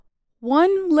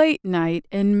One late night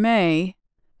in May,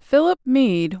 Philip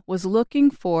Meade was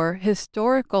looking for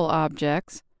historical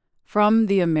objects from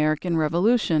the American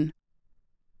Revolution.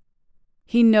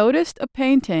 He noticed a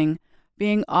painting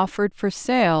being offered for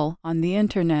sale on the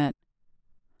internet.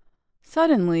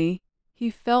 Suddenly, he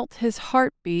felt his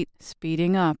heartbeat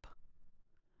speeding up.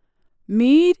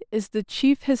 Meade is the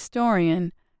chief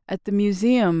historian at the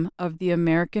Museum of the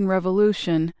American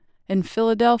Revolution in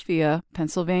Philadelphia,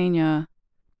 Pennsylvania.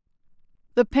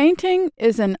 The painting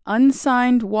is an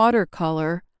unsigned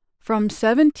watercolor from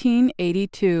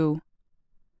 1782.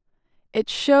 It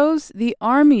shows the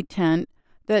army tent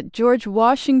that George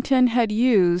Washington had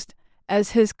used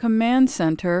as his command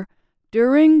center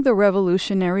during the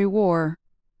Revolutionary War.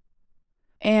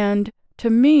 And to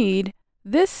Meade,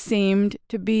 this seemed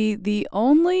to be the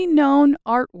only known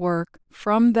artwork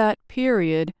from that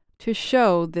period to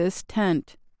show this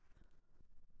tent.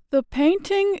 The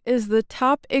painting is the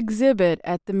top exhibit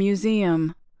at the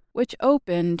museum, which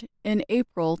opened in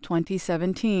April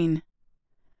 2017.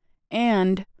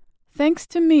 And, thanks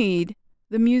to Meade,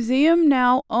 the museum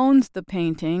now owns the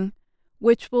painting,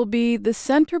 which will be the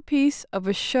centerpiece of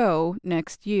a show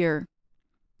next year.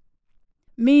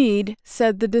 Meade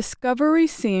said the discovery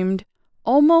seemed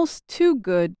almost too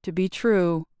good to be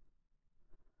true.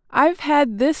 I've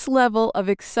had this level of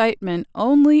excitement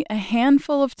only a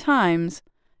handful of times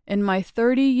in my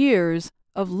 30 years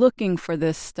of looking for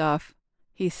this stuff,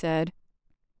 he said.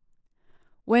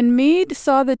 When Meade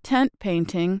saw the tent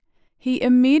painting, he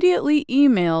immediately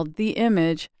emailed the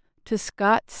image to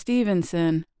Scott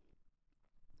Stevenson.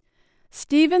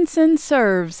 Stevenson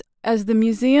serves as the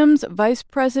museum's vice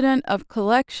president of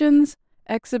collections,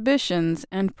 exhibitions,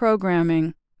 and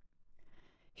programming.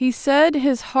 He said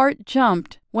his heart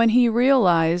jumped when he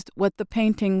realized what the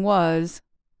painting was.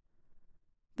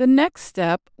 The next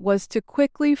step was to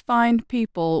quickly find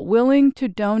people willing to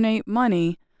donate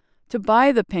money to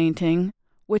buy the painting,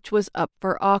 which was up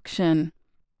for auction.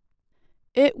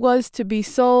 It was to be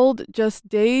sold just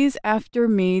days after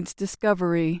Meade's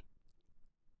discovery.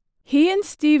 He and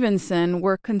Stevenson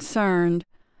were concerned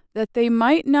that they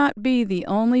might not be the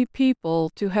only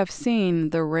people to have seen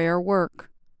the rare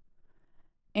work.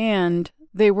 And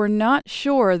they were not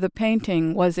sure the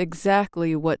painting was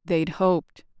exactly what they'd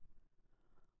hoped.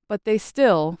 But they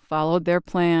still followed their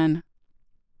plan.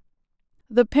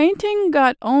 The painting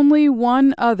got only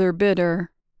one other bidder,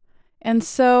 and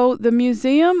so the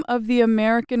Museum of the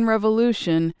American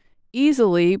Revolution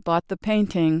easily bought the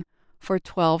painting for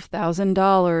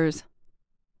 $12,000.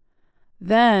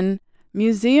 Then,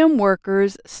 museum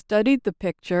workers studied the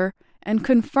picture and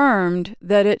confirmed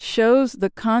that it shows the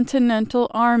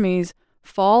Continental Army's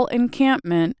fall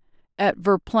encampment at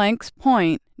Verplancks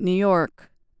Point, New York.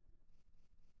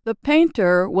 The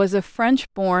painter was a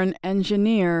French-born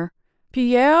engineer,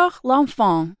 Pierre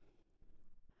L'Enfant.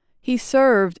 He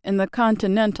served in the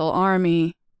Continental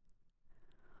Army.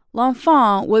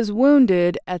 L'Enfant was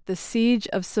wounded at the Siege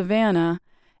of Savannah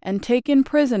and taken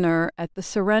prisoner at the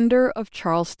surrender of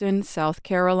Charleston, South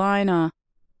Carolina.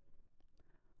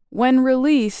 When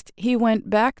released, he went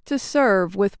back to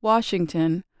serve with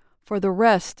Washington for the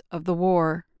rest of the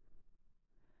war.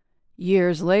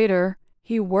 Years later,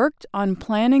 he worked on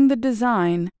planning the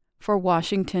design for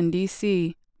Washington,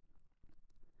 D.C.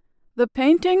 The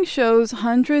painting shows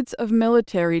hundreds of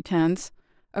military tents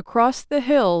across the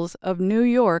hills of New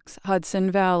York's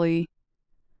Hudson Valley.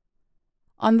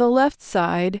 On the left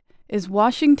side is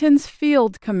Washington's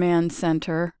Field Command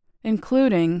Center,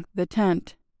 including the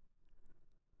tent.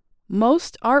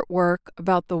 Most artwork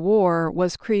about the war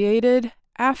was created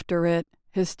after it,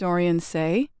 historians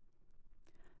say,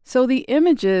 so the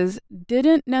images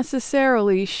didn't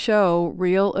necessarily show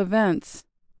real events.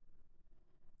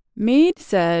 Meade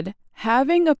said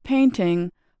having a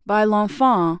painting by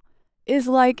L'Enfant is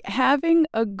like having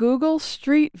a Google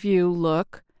Street View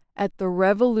look at the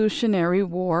Revolutionary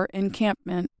War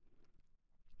encampment.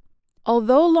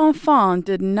 Although L'Enfant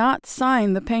did not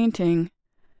sign the painting,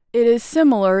 it is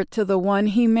similar to the one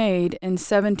he made in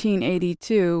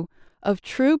 1782 of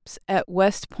troops at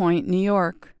West Point, New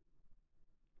York.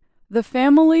 The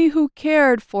family who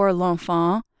cared for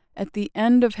L'Enfant at the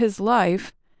end of his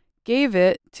life gave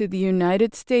it to the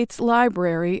United States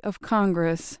Library of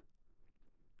Congress.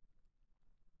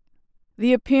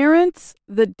 The appearance,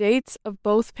 the dates of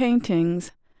both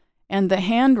paintings, and the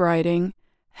handwriting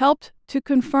helped to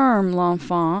confirm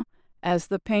L'Enfant as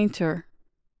the painter.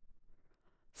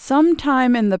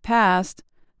 Sometime in the past,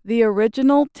 the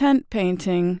original tent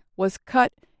painting was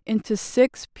cut into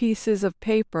 6 pieces of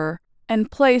paper and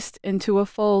placed into a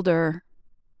folder.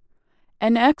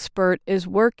 An expert is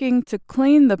working to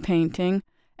clean the painting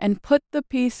and put the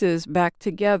pieces back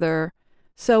together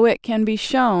so it can be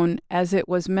shown as it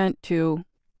was meant to.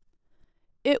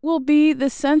 It will be the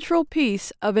central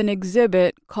piece of an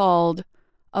exhibit called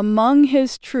Among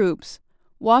His Troops,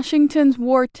 Washington's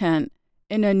War Tent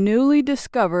in a Newly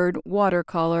Discovered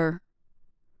Watercolor.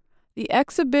 The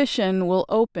exhibition will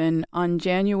open on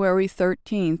January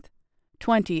 13th,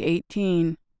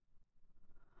 2018.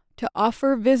 To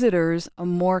offer visitors a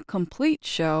more complete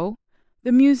show,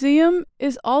 the museum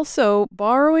is also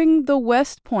borrowing the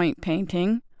West Point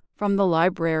painting from the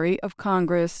Library of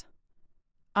Congress.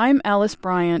 I'm Alice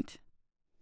Bryant.